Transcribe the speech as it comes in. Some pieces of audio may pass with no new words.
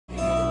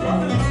Here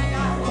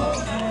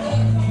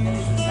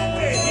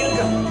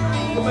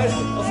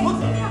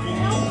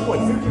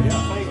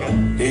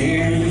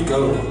we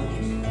go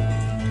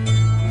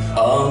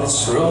on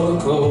this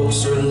roller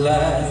coaster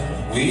life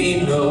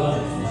we know,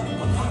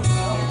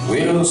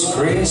 with those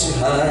crazy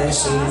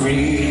highs and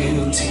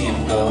real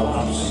deep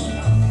lows.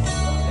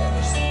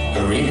 I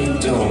really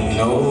don't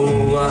know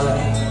why,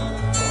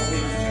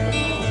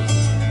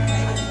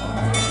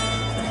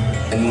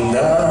 and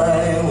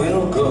I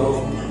will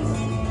go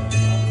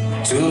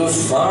to the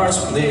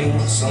farthest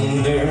place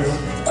on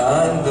earth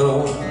I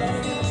know.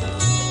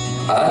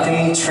 I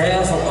can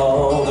travel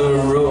all the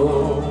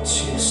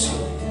roads you see,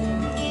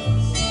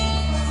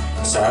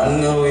 'cause I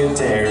know you're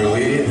there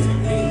with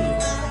me.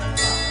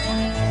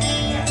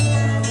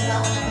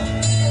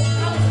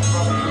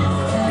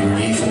 You're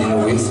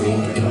even with me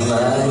in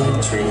my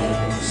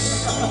dreams,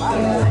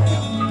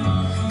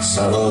 'cause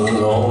I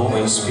will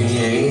always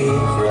be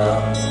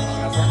around.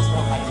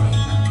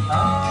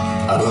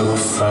 I will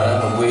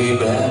find a way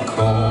back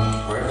home,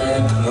 where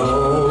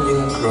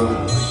magnolia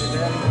grows,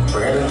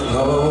 where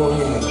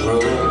magnolia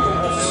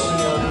grows.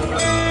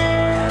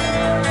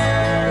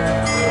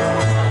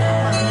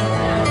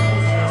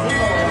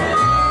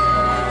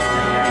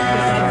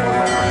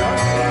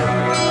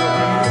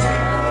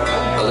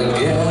 Well, I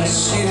guess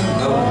you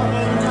know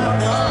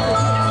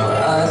what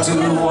I do,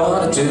 what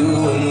I do,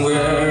 and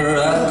where I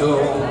go.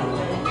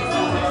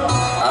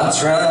 I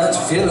try to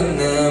fill an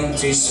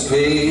empty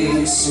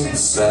space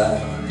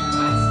inside.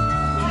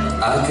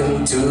 I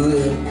can do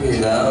it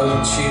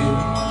without you.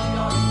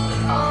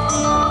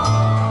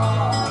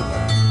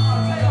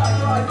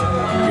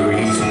 You're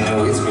even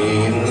with me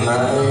in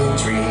my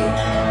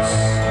dreams.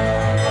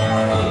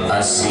 I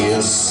see a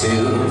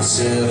still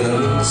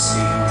 7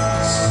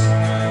 seas.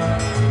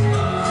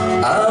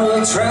 I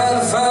will try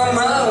to find